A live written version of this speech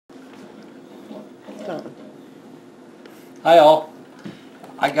on. Hi all.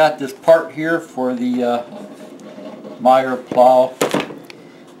 I got this part here for the Meyer Plow.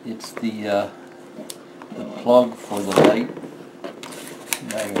 It's the plug for the light.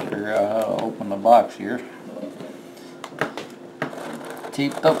 I can figure out how to open the box here.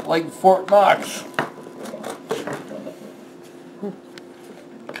 Taped up like Fort Knox.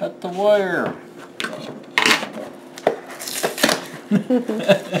 Cut the wire.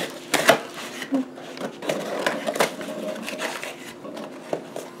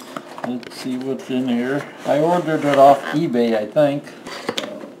 Let's see what's in here. I ordered it off eBay, I think.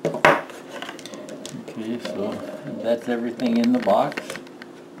 Okay, so that's everything in the box.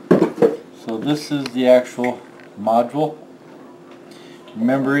 So this is the actual module.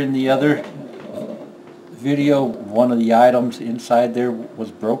 Remember in the other video, one of the items inside there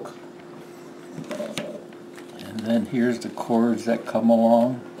was broke. And then here's the cords that come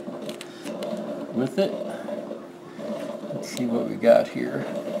along with it. Let's see what we got here.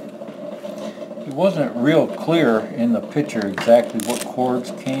 It wasn't real clear in the picture exactly what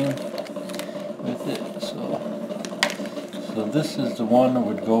cords came with it. So this is the one that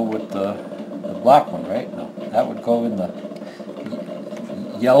would go with the black one, right? No, that would go in the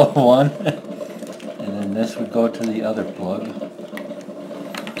yellow one. And then this would go to the other plug.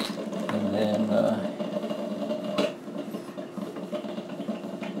 And then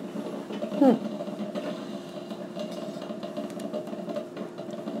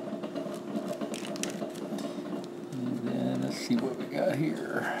let's see what we got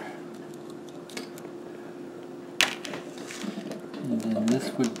here. And then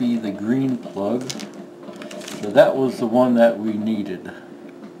this would be the green plug. So that was the one that we needed.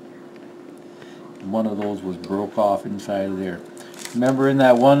 One of those was broke off inside of there. Remember in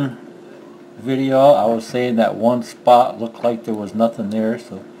that one video I was saying that one spot looked like there was nothing there,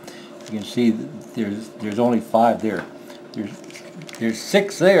 so you can see there's only 5 there. There's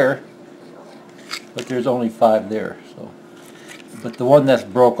 6 there, but there's only 5 there. So, but the one that's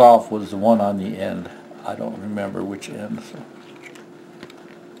broke off was the one on the end. I don't remember which end. So.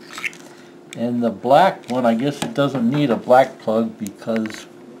 And the black one, I guess it doesn't need a black plug because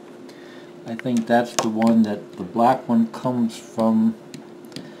I think that's the one that the black one comes from.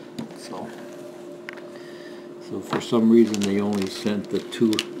 So for some reason they only sent the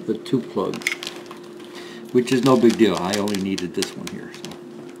two plugs, which is no big deal. I only needed this one here. So.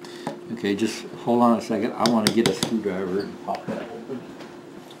 Okay, just hold on a second. I want to get a screwdriver and pop that open.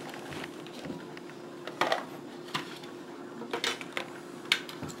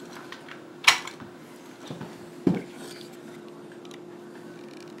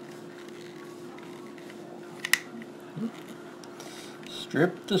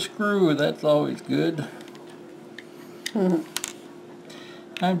 Strip the screw, that's always good.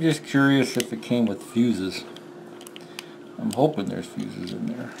 I'm just curious if it came with fuses. I'm hoping there's fuses in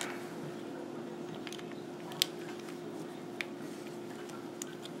there.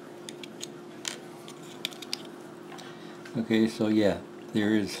 Okay, so yeah,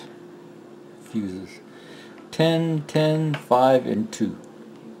 there is fuses. 10, 10, 5, and 2.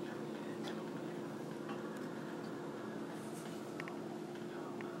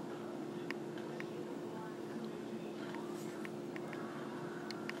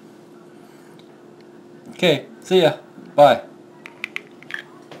 Okay, see ya. Bye.